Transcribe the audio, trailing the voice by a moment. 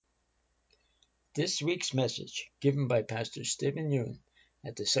This week's message, given by Pastor Stephen Ewan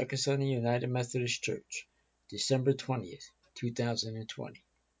at the Succasunna United Methodist Church, December 20th, 2020.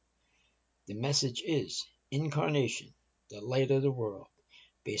 The message is Incarnation, the Light of the World,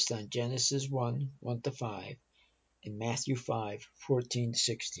 based on Genesis 1, 1-5, and Matthew 5,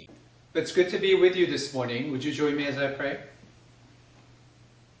 14-16. It's good to be with you this morning. Would you join me as I pray?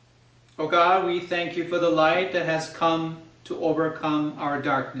 Oh God, we thank you for the light that has come to overcome our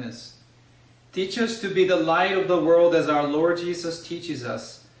darkness. Teach us to be the light of the world as our Lord Jesus teaches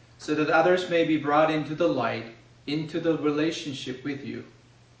us, so that others may be brought into the light, into the relationship with you.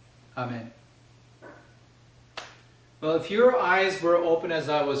 Amen. Well, if your eyes were open as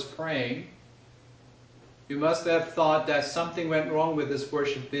I was praying, you must have thought that something went wrong with this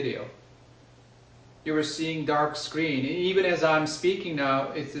worship video. You were seeing dark screen. And even as I'm speaking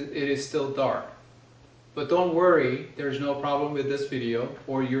now, it is still dark. But don't worry, there's no problem with this video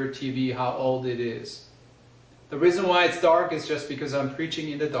or your TV, how old it is. The reason why it's dark is just because I'm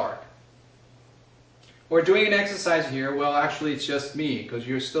preaching in the dark. We're doing an exercise here. Well, actually it's just me, because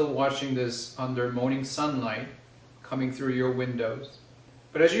you're still watching this under morning sunlight coming through your windows.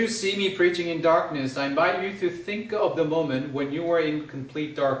 But as you see me preaching in darkness, I invite you to think of the moment when you were in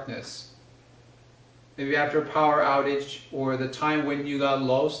complete darkness. Maybe after a power outage, or the time when you got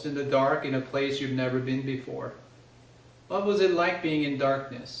lost in the dark in a place you've never been before. What was it like being in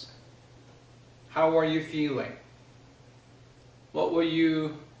darkness? How are you feeling? What were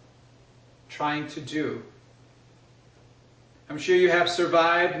you trying to do? I'm sure you have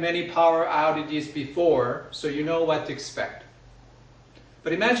survived many power outages before, so you know what to expect.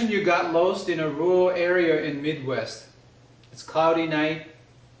 But imagine you got lost in a rural area in Midwest. It's cloudy night,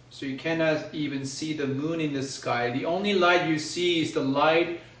 so you cannot even see the moon in the sky. The only light you see is the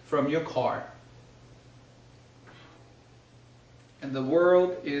light from your car. And the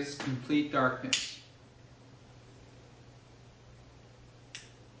world is complete darkness.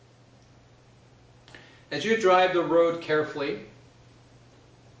 As you drive the road carefully,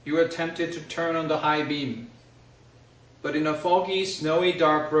 you are tempted to turn on the high beam. But in a foggy, snowy,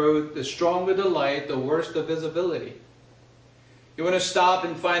 dark road, the stronger the light, the worse the visibility. You want to stop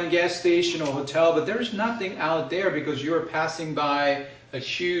and find a gas station or hotel, but there's nothing out there because you're passing by a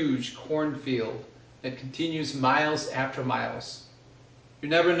huge cornfield that continues miles after miles. You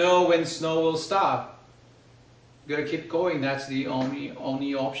never know when snow will stop. You gotta keep going. That's the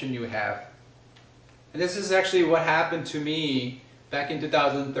only option you have. And this is actually what happened to me back in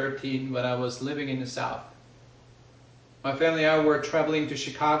 2013 when I was living in the South. My family and I were traveling to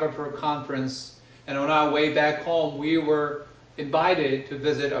Chicago for a conference, and on our way back home, we were invited to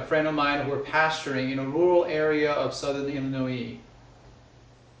visit a friend of mine who were pastoring in a rural area of southern Illinois.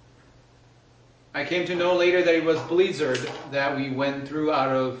 I came to know later that it was blizzard that we went through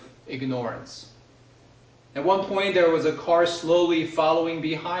out of ignorance. At one point there was a car slowly following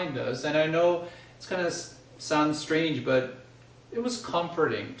behind us, and I know it's going to sound strange, but it was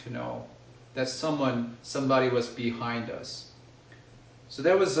comforting to know that somebody was behind us. So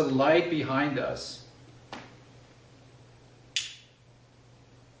there was a light behind us.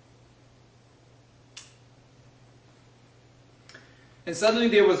 And suddenly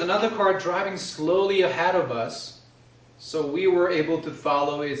there was another car driving slowly ahead of us, so we were able to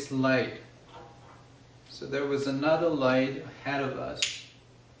follow its light. So there was another light ahead of us.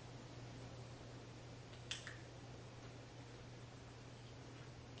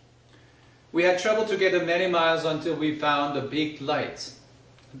 We had traveled together many miles until we found the big lights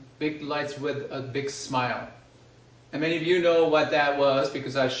with a big smile. And many of you know what that was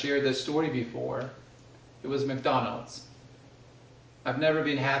because I shared this story before. It was McDonald's. I've never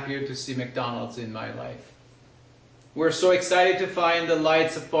been happier to see McDonald's in my life. We're so excited to find the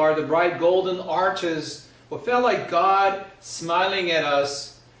lights afar, the bright golden arches. What felt like God smiling at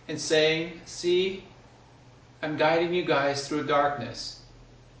us and saying, "See, I'm guiding you guys through darkness.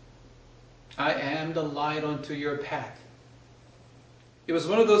 I am the light onto your path." It was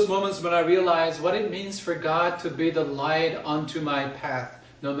one of those moments when I realized what it means for God to be the light onto my path,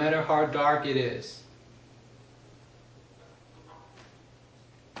 no matter how dark it is.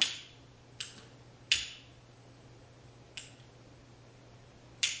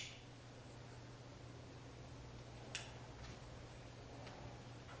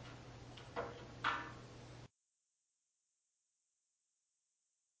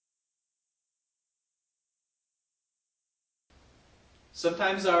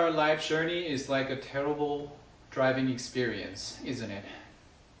 Sometimes our life journey is like a terrible driving experience, isn't it?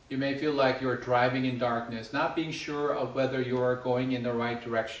 You may feel like you're driving in darkness, not being sure of whether you're going in the right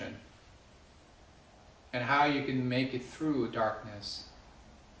direction and how you can make it through darkness.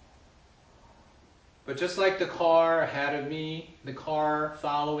 But just like the car ahead of me, the car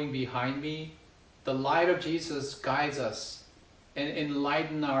following behind me, the light of Jesus guides us and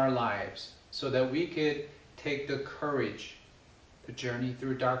enlighten our lives so that we could take the courage to journey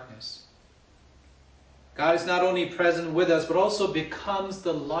through darkness. God is not only present with us, but also becomes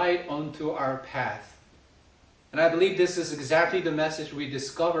the light onto our path. And I believe this is exactly the message we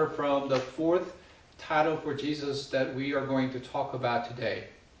discover from the fourth title for Jesus that we are going to talk about today.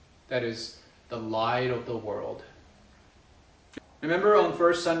 That is, the light of the world. Remember on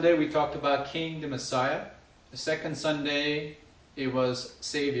first Sunday we talked about King, the Messiah. The second Sunday it was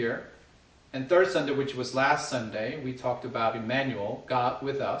Savior. And third Sunday, which was last Sunday, we talked about Emmanuel, God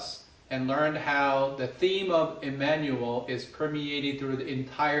with us, and learned how the theme of Emmanuel is permeated through the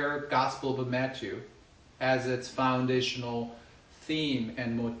entire Gospel of Matthew as its foundational theme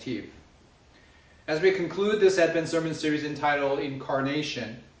and motif. As we conclude this Advent Sermon series entitled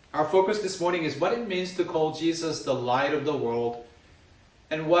Incarnation, our focus this morning is what it means to call Jesus the light of the world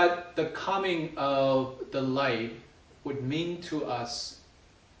and what the coming of the light would mean to us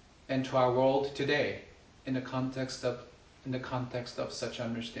and to our world today in the context of such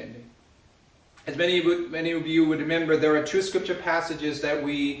understanding. As many of you would remember, there are two scripture passages that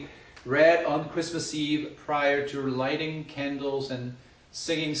we read on Christmas Eve prior to lighting candles and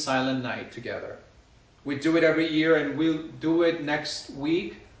singing Silent Night together. We do it every year, and we'll do it next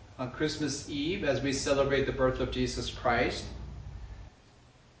week on Christmas Eve as we celebrate the birth of Jesus Christ.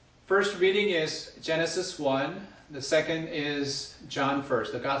 First reading is Genesis 1. The second is John 1,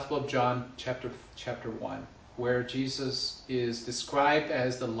 the Gospel of John chapter 1, where Jesus is described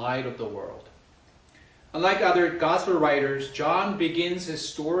as the light of the world. Unlike other Gospel writers, John begins his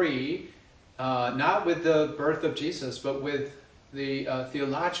story not with the birth of Jesus, but with the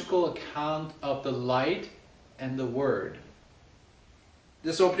theological account of the light and the Word.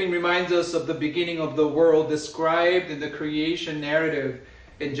 This opening reminds us of the beginning of the world described in the creation narrative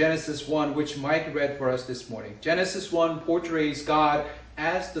in Genesis 1, which Mike read for us this morning. Genesis 1 portrays God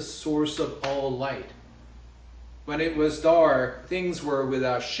as the source of all light. When it was dark, things were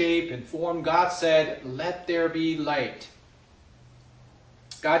without shape and form. God said, "Let there be light."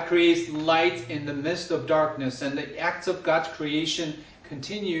 God creates light in the midst of darkness, and the acts of God's creation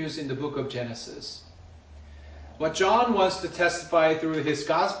continues in the book of Genesis. What John wants to testify through his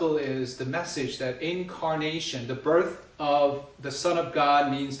gospel is the message that incarnation, the birth of the Son of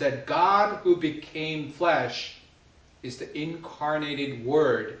God, means that God who became flesh is the incarnated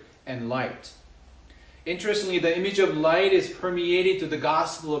Word and light. Interestingly, the image of light is permeated to the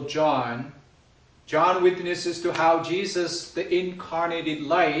Gospel of John. John witnesses to how Jesus, the incarnated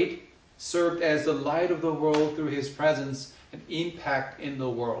light, served as the light of the world through his presence and impact in the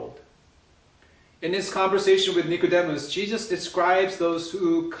world. In his conversation with Nicodemus, Jesus describes those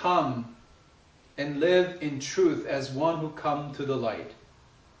who come and live in truth as one who come to the light.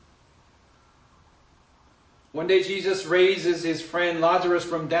 One day Jesus raises his friend Lazarus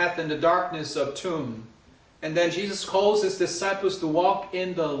from death in the darkness of tomb. And then Jesus calls his disciples to walk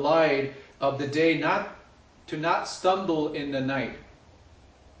in the light of the day, to not stumble in the night.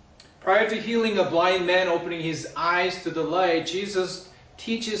 Prior to healing a blind man, opening his eyes to the light, Jesus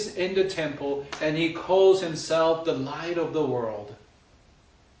teaches in the temple, and he calls himself the light of the world.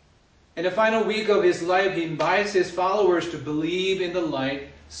 In the final week of his life, he invites his followers to believe in the light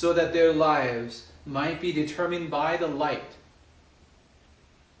so that their lives might be determined by the light.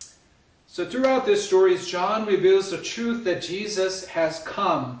 So throughout this story, John reveals the truth that Jesus has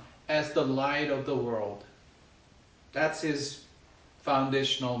come as the light of the world. That's his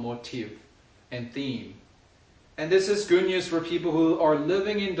foundational motif and theme. And this is good news for people who are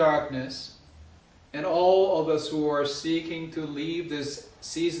living in darkness and all of us who are seeking to leave this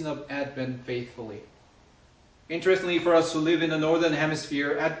season of Advent faithfully. Interestingly, for us who live in the Northern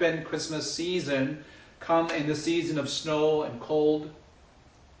Hemisphere, Advent Christmas season come in the season of snow and cold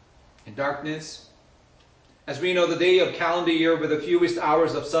and darkness. As we know, the day of calendar year with the fewest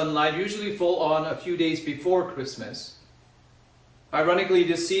hours of sunlight usually fall on a few days before Christmas. Ironically,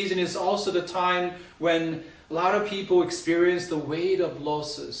 this season is also the time when a lot of people experience the weight of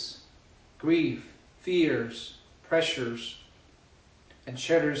losses, grief, fears, pressures, and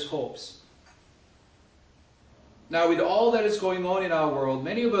shatters hopes. Now, with all that is going on in our world,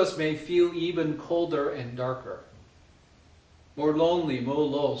 many of us may feel even colder and darker, more lonely, more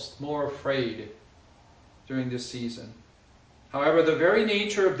lost, more afraid during this season. However, the very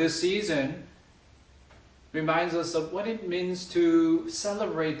nature of this season reminds us of what it means to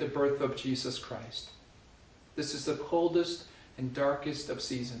celebrate the birth of Jesus Christ. This is the coldest and darkest of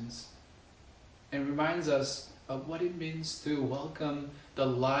seasons, and reminds us of what it means to welcome the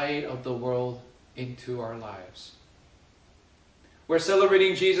light of the world into our lives. We're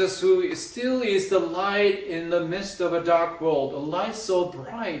celebrating Jesus, who still is the light in the midst of a dark world, a light so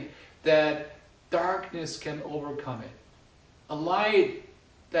bright that darkness can overcome it, a light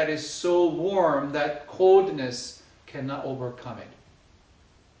that is so warm that coldness cannot overcome it.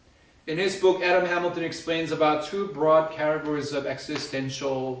 In his book, Adam Hamilton explains about two broad categories of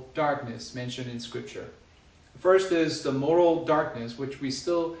existential darkness mentioned in Scripture. First is the moral darkness, which we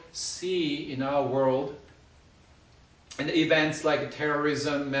still see in our world. And events like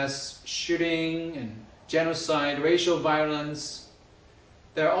terrorism, mass shooting, and genocide, racial violence,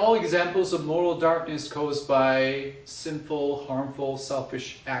 they're all examples of moral darkness caused by sinful, harmful,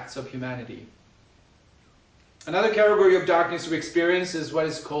 selfish acts of humanity. Another category of darkness we experience is what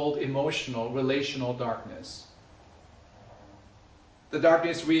is called emotional, relational darkness. The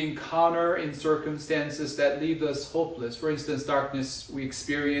darkness we encounter in circumstances that leave us hopeless. For instance, darkness we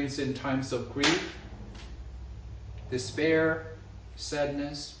experience in times of grief, despair,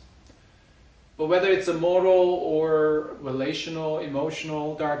 sadness. But whether it's a moral or relational,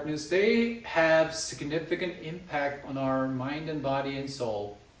 emotional darkness, they have significant impact on our mind and body and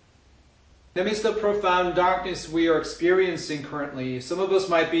soul. In the midst of profound darkness we are experiencing currently, some of us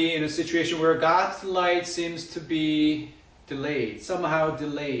might be in a situation where God's light seems to be delayed, somehow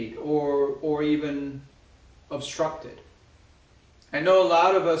delayed, or even obstructed. I know a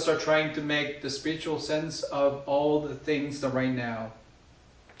lot of us are trying to make the spiritual sense of all the things right now.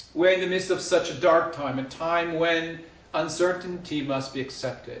 We're in the midst of such a dark time, a time when uncertainty must be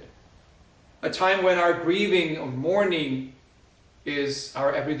accepted, a time when our grieving or mourning is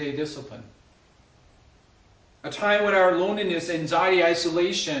our everyday discipline, a time when our loneliness, anxiety,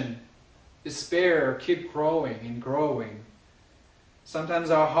 isolation, despair keep growing and growing. Sometimes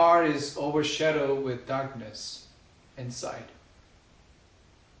our heart is overshadowed with darkness inside.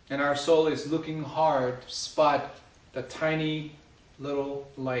 And our soul is looking hard to spot the tiny little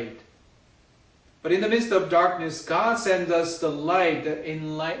light. But in the midst of darkness, God sends us the light that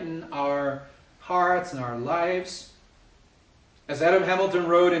enlightens our hearts and our lives. As Adam Hamilton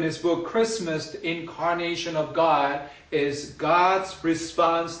wrote in his book, Christmas, the incarnation of God, is God's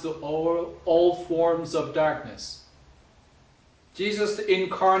response to all forms of darkness. Jesus, the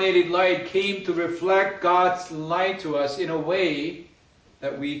incarnated light, came to reflect God's light to us in a way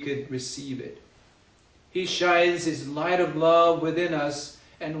that we could receive it. He shines His light of love within us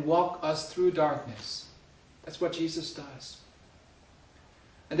and walks us through darkness. That's what Jesus does.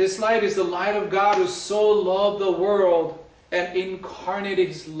 And this light is the light of God who so loved the world and incarnated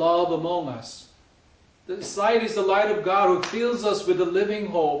His love among us. This light is the light of God who fills us with the living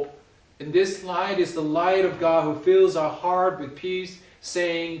hope. And this light is the light of God who fills our heart with peace,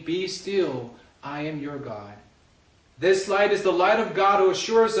 saying, "Be still, I am your God." This light is the light of God who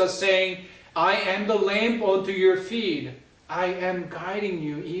assures us, saying, "I am the lamp unto your feet. I am guiding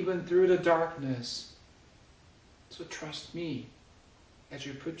you even through the darkness. So trust me as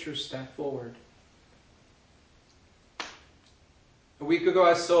you put your step forward." A week ago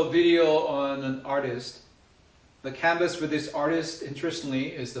I saw a video on an artist. The canvas for this artist, interestingly,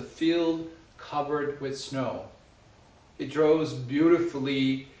 is the field covered with snow. He draws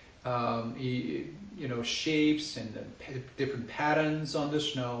beautifully shapes and different patterns on the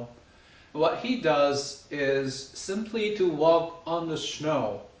snow. What he does is simply to walk on the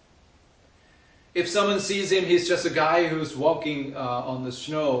snow. If someone sees him, he's just a guy who's walking on the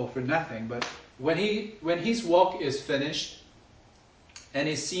snow for nothing. But when his walk is finished and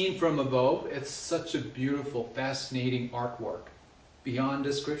is seen from above, it's such a beautiful, fascinating artwork beyond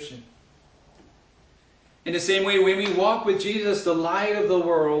description. In the same way, when we walk with Jesus, the light of the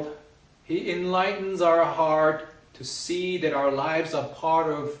world, He enlightens our heart to see that our lives are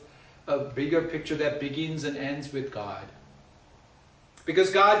part of a bigger picture that begins and ends with God. Because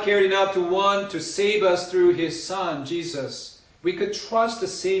God cared enough to want to save us through His Son, Jesus, we could trust the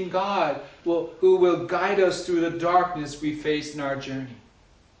same God who will guide us through the darkness we face in our journey.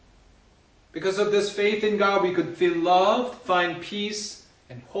 Because of this faith in God, we could feel loved, find peace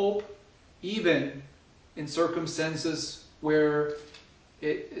and hope, even in circumstances where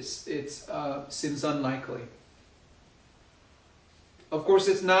it seems unlikely. Of course,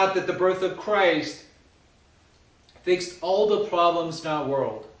 it's not that the birth of Christ fixed all the problems in our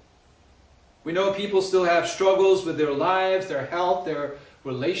world. We know people still have struggles with their lives, their health, their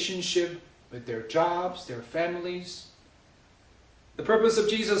relationship with their jobs, their families. The purpose of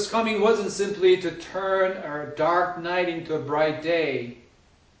Jesus' coming wasn't simply to turn our dark night into a bright day,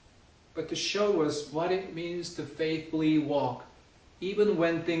 but to show us what it means to faithfully walk even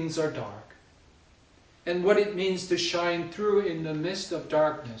when things are dark, and what it means to shine through in the midst of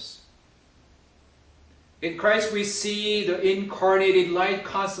darkness. In Christ we see the incarnated light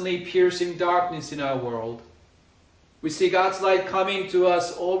constantly piercing darkness in our world. We see God's light coming to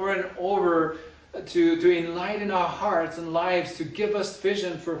us over and over to enlighten our hearts and lives, to give us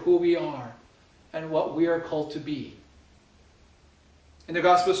vision for who we are and what we are called to be. In the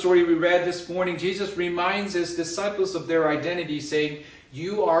gospel story we read this morning, Jesus reminds his disciples of their identity, saying,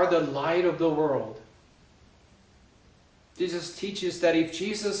 "You are the light of the world." Jesus teaches that if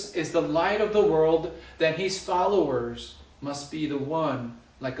Jesus is the light of the world, then his followers must be the one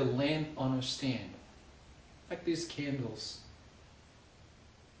like a lamp on a stand, like these candles.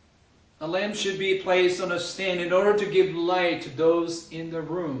 A lamp should be placed on a stand in order to give light to those in the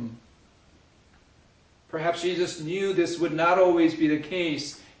room. Perhaps Jesus knew this would not always be the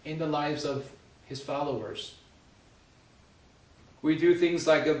case in the lives of his followers. We do things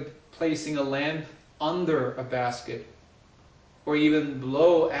like placing a lamp under a basket, or even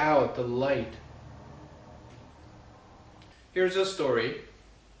blow out the light. Here's a story.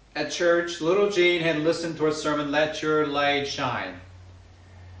 At church, little Jane had listened to a sermon, "Let Your Light Shine."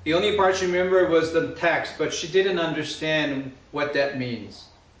 The only part she remembered was the text, but she didn't understand what that means.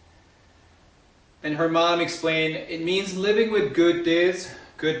 And her mom explained, it means living with good deeds,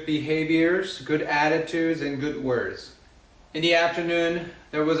 good behaviors, good attitudes, and good words. In the afternoon,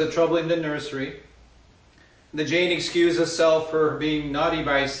 there was a trouble in the nursery. The Jane excused herself for being naughty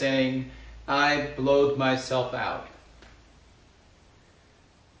by saying, "I blowed myself out."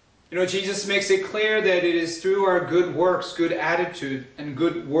 Jesus makes it clear that it is through our good works, good attitude, and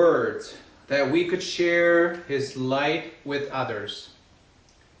good words that we could share his light with others.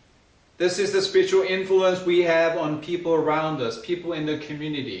 This is the spiritual influence we have on people around us, people in the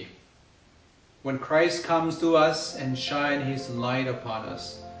community. When Christ comes to us and shines his light upon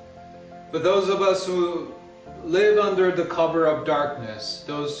us. For those of us who live under the cover of darkness,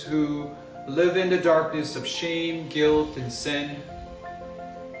 those who live in the darkness of shame, guilt, and sin,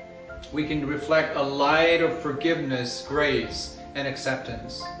 we can reflect a light of forgiveness, grace, and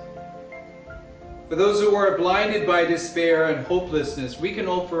acceptance. For those who are blinded by despair and hopelessness, we can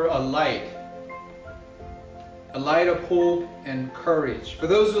offer a light of hope and courage. For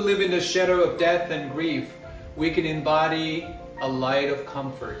those who live in the shadow of death and grief, we can embody a light of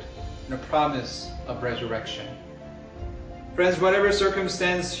comfort and a promise of resurrection. Friends, whatever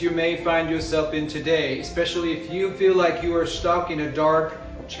circumstance you may find yourself in today, especially if you feel like you are stuck in a dark,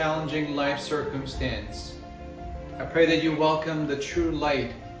 challenging life circumstance, I pray that you welcome the true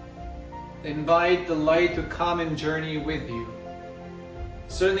light. Invite the light to come and journey with you.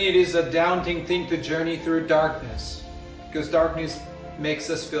 Certainly it is a daunting thing to journey through darkness, because darkness makes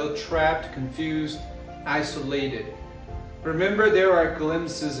us feel trapped, confused, isolated. Remember, there are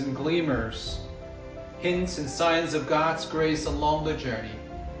glimpses and glimmers, hints and signs of God's grace along the journey.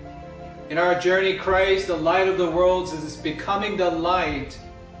 In our journey, Christ, the light of the world, is becoming the light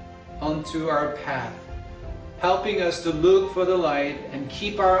onto our path, helping us to look for the light and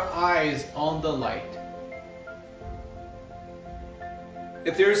keep our eyes on the light.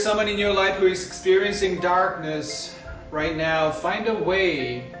 If there is someone in your life who is experiencing darkness right now, find a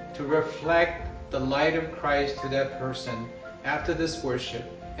way to reflect the light of Christ to that person after this worship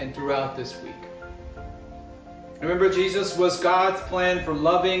and throughout this week. Remember, Jesus was God's plan for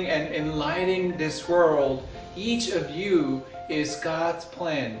loving and enlightening this world. Each of you is God's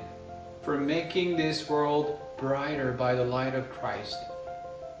plan for making this world brighter by the light of Christ.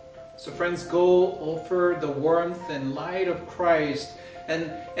 So friends, go offer the warmth and light of Christ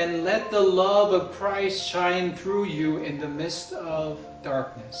and let the love of Christ shine through you in the midst of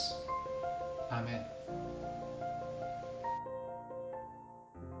darkness. Amen.